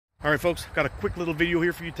Alright folks, got a quick little video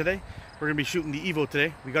here for you today. We're going to be shooting the Evo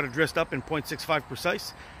today. We got it dressed up in .65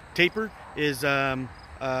 precise. Taper is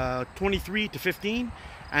 23 to 15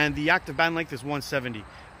 and the active band length is 170.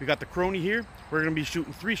 We got the chrony here. We're going to be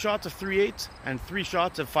shooting 3 shots of 3/8 and 3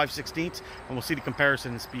 shots of 5/16 and we'll see the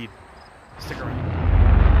comparison in speed. Stick around.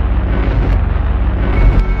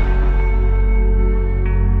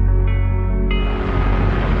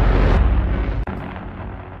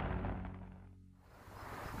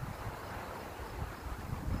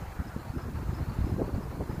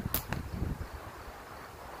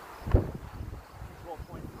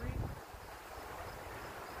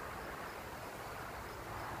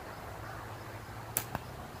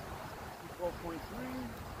 12.3.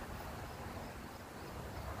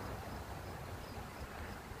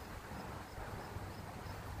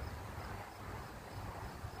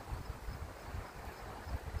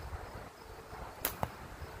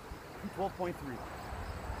 12.3.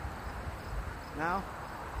 Now,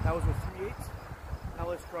 that was with 3/8. Now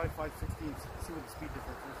let's try 5/16. See what the speed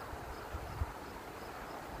difference is.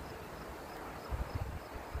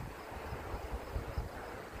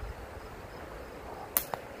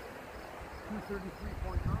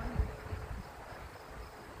 233.9.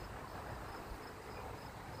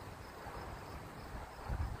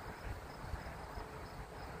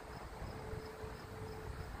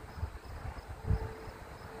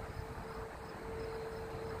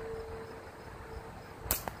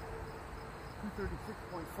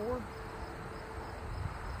 236.4.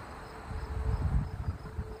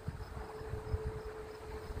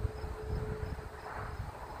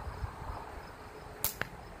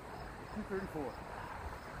 234.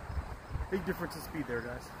 Big difference in speed there,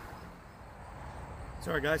 guys.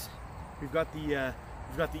 Sorry, guys. We've got the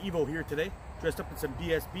Evo here today, dressed up in some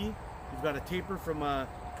BSB. We've got a taper from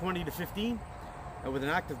 20 to 15 with an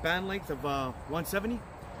active band length of 170.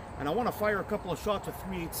 And I want to fire a couple of shots with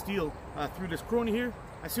 3/8 steel through this chrony here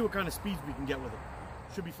and see what kind of speeds we can get with it.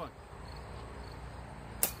 Should be fun.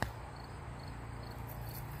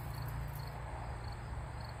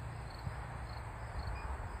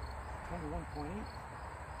 .8,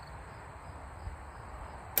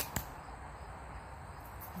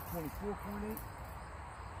 24.8,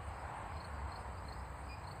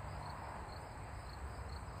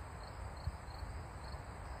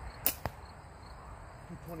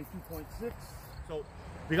 22.6. So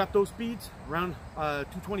we got those speeds around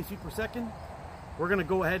 220 feet per second. We're gonna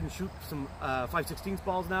go ahead and shoot some 5/16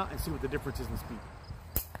 balls now and see what the difference is in speed.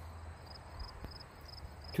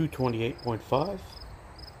 228.5.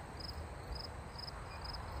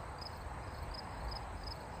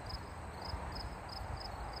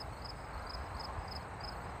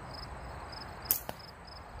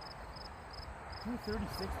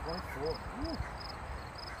 236.4.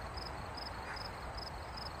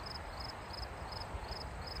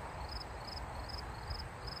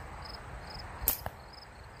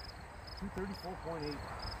 234.8.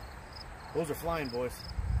 Those are flying, boys.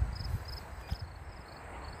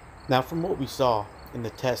 Now, from what we saw in the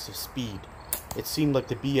test of speed, it seemed like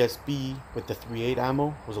the BSB with the 3/8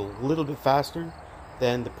 ammo was a little bit faster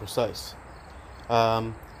than the precise.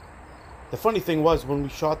 The funny thing was, when we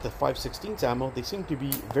shot the 5/16 ammo, they seemed to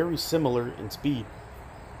be very similar in speed.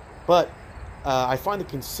 But I find the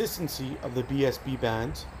consistency of the BSB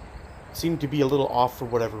bands seem to be a little off for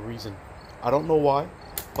whatever reason. I don't know why,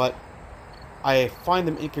 but I find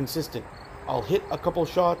them inconsistent. I'll hit a couple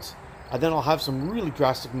shots, and then I'll have some really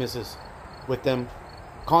drastic misses with them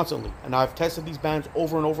constantly. And I've tested these bands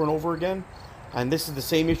over and over and over again, and this is the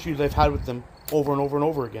same issue that I've had with them over and over and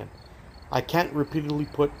over again. I can't repeatedly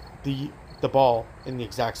put the ball in the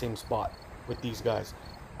exact same spot with these guys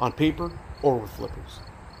on paper or with flippers.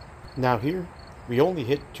 Now here we only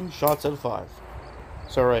hit 2 shots out of 5.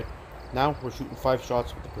 So right now we're shooting 5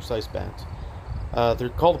 shots with the precise bands. They're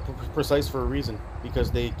called precise for a reason, because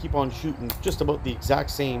they keep on shooting just about the exact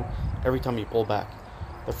same every time you pull back.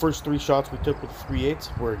 The first 3 shots we took with 3/8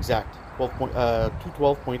 were exact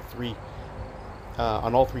 212.3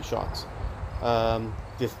 on all 3 shots.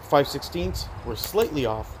 The 5/16 were slightly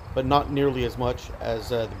off, but not nearly as much as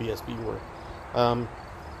the BSB were.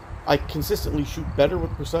 I consistently shoot better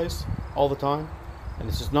with precise all the time, and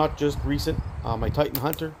this is not just recent. My Titan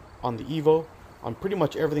Hunter, on the Evo, on pretty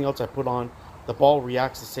much everything else I put on, the ball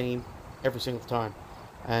reacts the same every single time.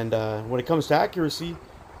 And when it comes to accuracy,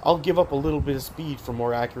 I'll give up a little bit of speed for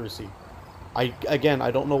more accuracy. I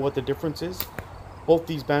don't know what the difference is. Both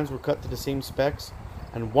these bands were cut to the same specs,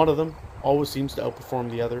 and one of them always seems to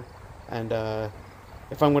outperform the other. And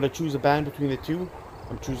if I'm going to choose a band between the two,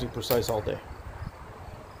 I'm choosing precise all day.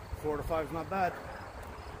 4 to 5 is not bad.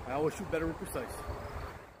 I always shoot better with precise.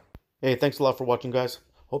 Hey, thanks a lot for watching, guys.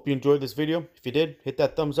 Hope you enjoyed this video. If you did, hit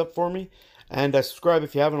that thumbs up for me. And subscribe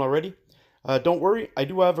if you haven't already. Don't worry, I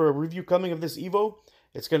do have a review coming of this Evo.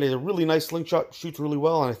 It's going to be a really nice slingshot, shoots really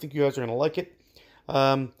well, and I think you guys are going to like it.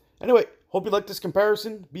 Anyway, hope you like this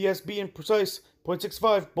comparison. BSB and Precise,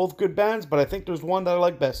 .65, both good bands, but I think there's one that I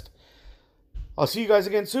like best. I'll see you guys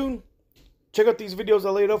again soon. Check out these videos I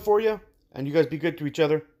laid out for you, and you guys be good to each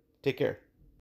other. Take care.